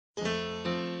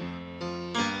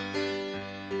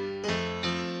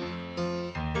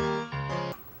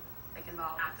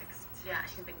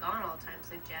she's been gone all the time,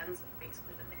 so Jen's like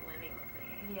basically been like living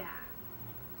with me. Yeah.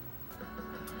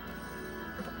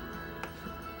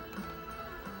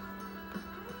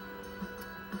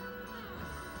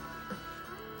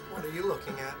 What are you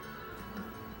looking at?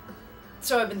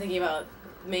 So I've been thinking about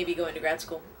maybe going to grad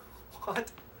school.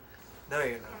 What? No,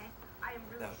 you're not.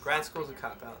 No, grad school's a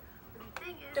cop-out.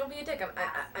 Don't be a dick.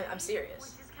 I'm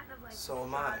serious. So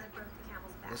am I.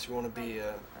 Unless you want to be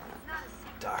a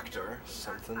doctor or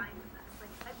something.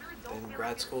 Then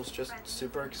grad school's just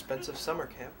super expensive summer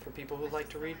camp for people who like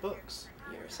to read books.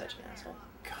 You're such an asshole.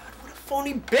 God, what a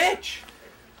phony bitch!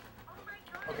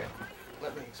 Okay,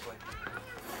 let me explain.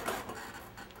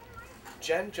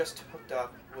 Jen just hooked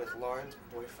up with Lauren's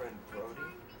boyfriend,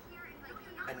 Brody,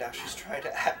 and now she's trying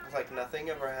to act like nothing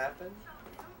ever happened?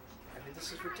 I mean,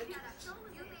 this is ridiculous.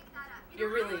 You're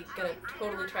really gonna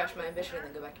totally trash my ambition and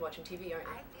then go back to watching TV, aren't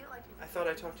you? I thought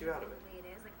I talked you out of it.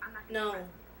 No.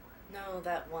 No,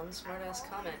 that one smartass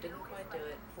comment didn't quite do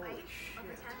it. Holy shit.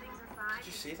 Did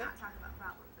you see that?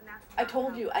 I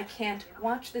told you, I can't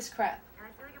watch this crap.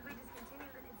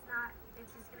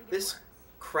 This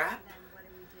crap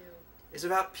is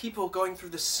about people going through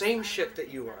the same shit that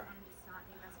you are.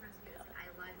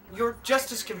 You're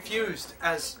just as confused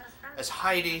as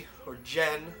Heidi or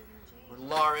Jen or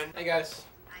Lauren. Hey guys.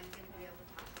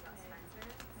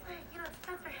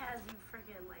 Spencer has you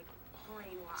freaking like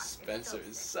brainwashed. Spencer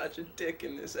is such a dick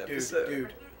in this episode.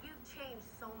 Dude. You've changed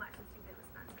so much since you've been with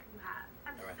Spencer. You have.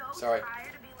 I'm Alright, so sorry.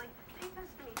 tired of being like, pay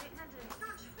attention to me, pay attention. It's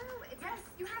not true. Yes,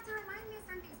 you have to remind me of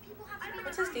certain things. People have to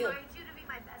What's his deal? remind you to be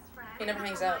my best friend. He never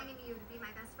hangs out. You to be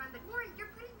my best friend, but Lori,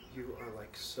 you're putting me. You are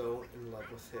like so in love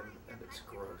with him and it's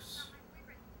gross.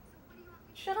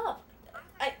 Shut up.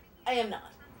 I am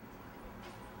not.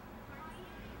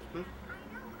 Hmm?